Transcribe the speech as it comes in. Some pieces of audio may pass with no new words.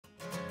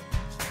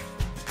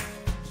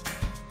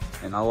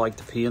and I like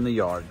to pee in the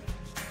yard.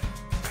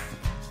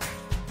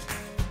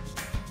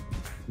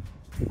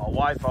 My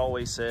wife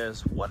always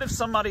says, what if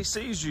somebody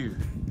sees you?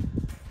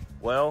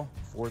 Well,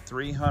 for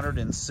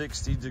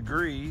 360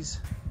 degrees,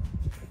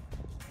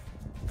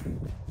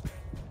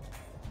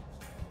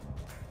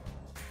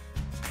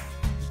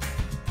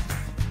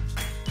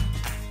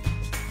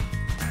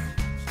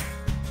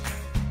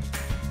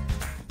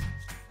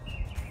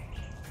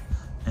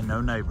 and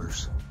no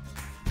neighbors.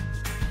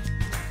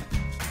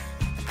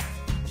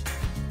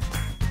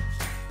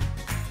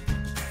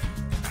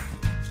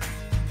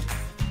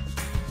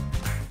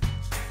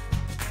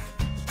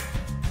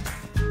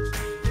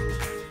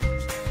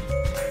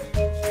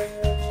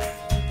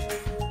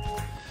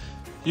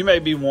 You may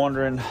be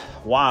wondering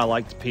why I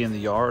like to pee in the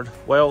yard.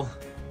 Well,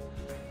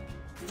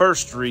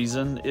 first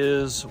reason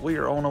is we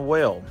are on a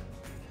well.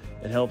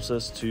 It helps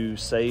us to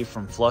save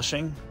from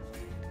flushing.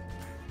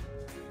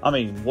 I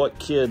mean, what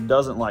kid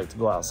doesn't like to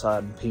go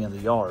outside and pee in the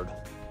yard?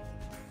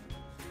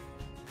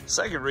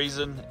 Second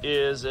reason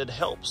is it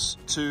helps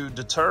to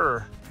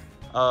deter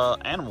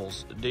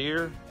animals,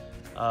 deer,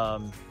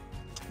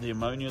 the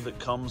ammonia that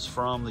comes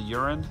from the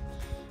urine.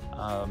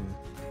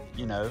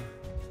 You know,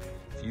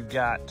 if you've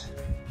got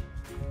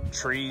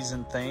trees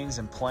and things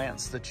and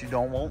plants that you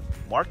don't want,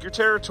 mark your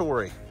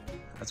territory.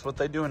 That's what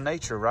they do in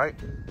nature, right?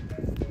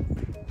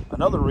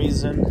 Another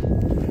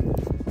reason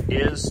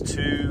is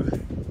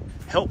to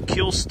help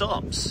kill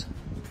stumps.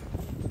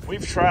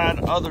 We've tried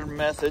other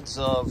methods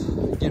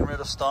of getting rid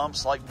of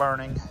stumps like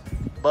burning,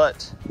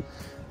 but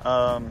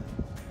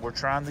we're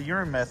trying the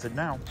urine method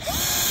now.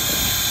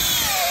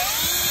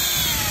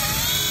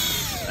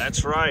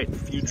 That's right.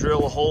 If you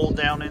drill a hole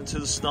down into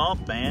the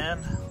stump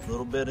and a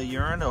little bit of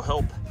urine, it'll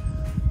help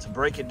to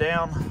break it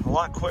down a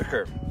lot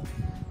quicker.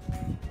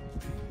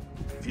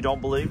 If you don't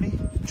believe me,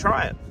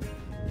 try it.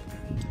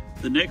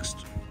 The next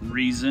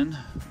reason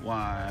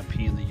why I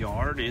pee in the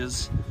yard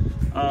is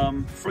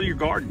for your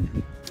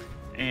garden.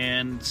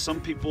 And some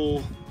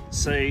people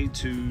say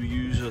to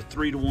use a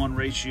 3-to-1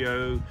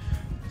 ratio,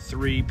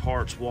 3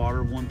 parts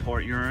water, 1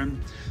 part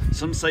urine.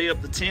 Some say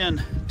up to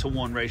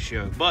 10-to-1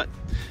 ratio, but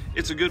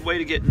it's a good way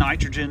to get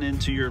nitrogen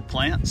into your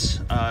plants.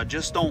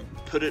 Just don't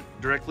put it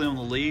directly on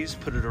the leaves,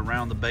 put it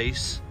around the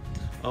base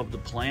of the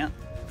plant,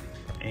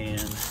 and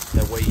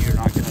that way you're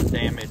not going to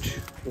damage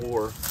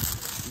or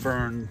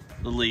burn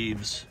the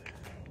leaves.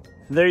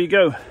 There you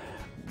go.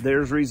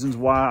 There's reasons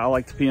why I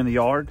like to pee in the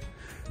yard.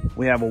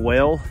 We have a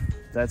well.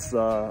 That's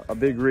a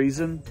big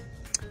reason.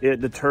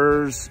 It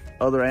deters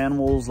other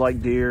animals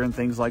like deer and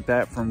things like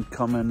that from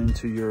coming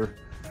into your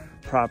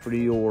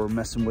property or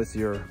messing with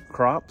your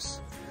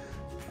crops.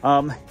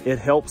 It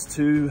helps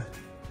to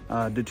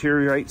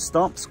deteriorate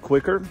stumps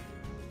quicker,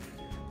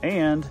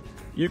 and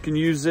you can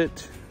use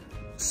it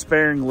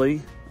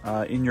sparingly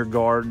in your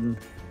garden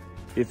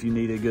if you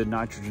need a good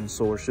nitrogen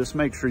source. Just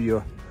make sure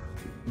you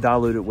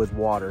dilute it with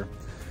water.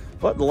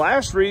 But the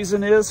last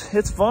reason is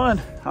it's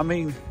fun. I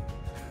mean,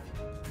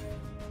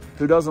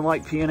 who doesn't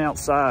like peeing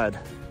outside?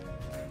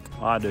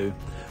 I do.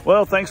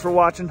 Well, thanks for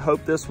watching.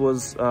 Hope this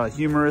was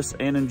humorous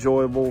and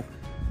enjoyable,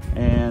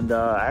 and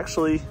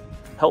actually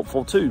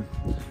helpful too.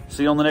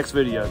 See you on the next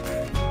video.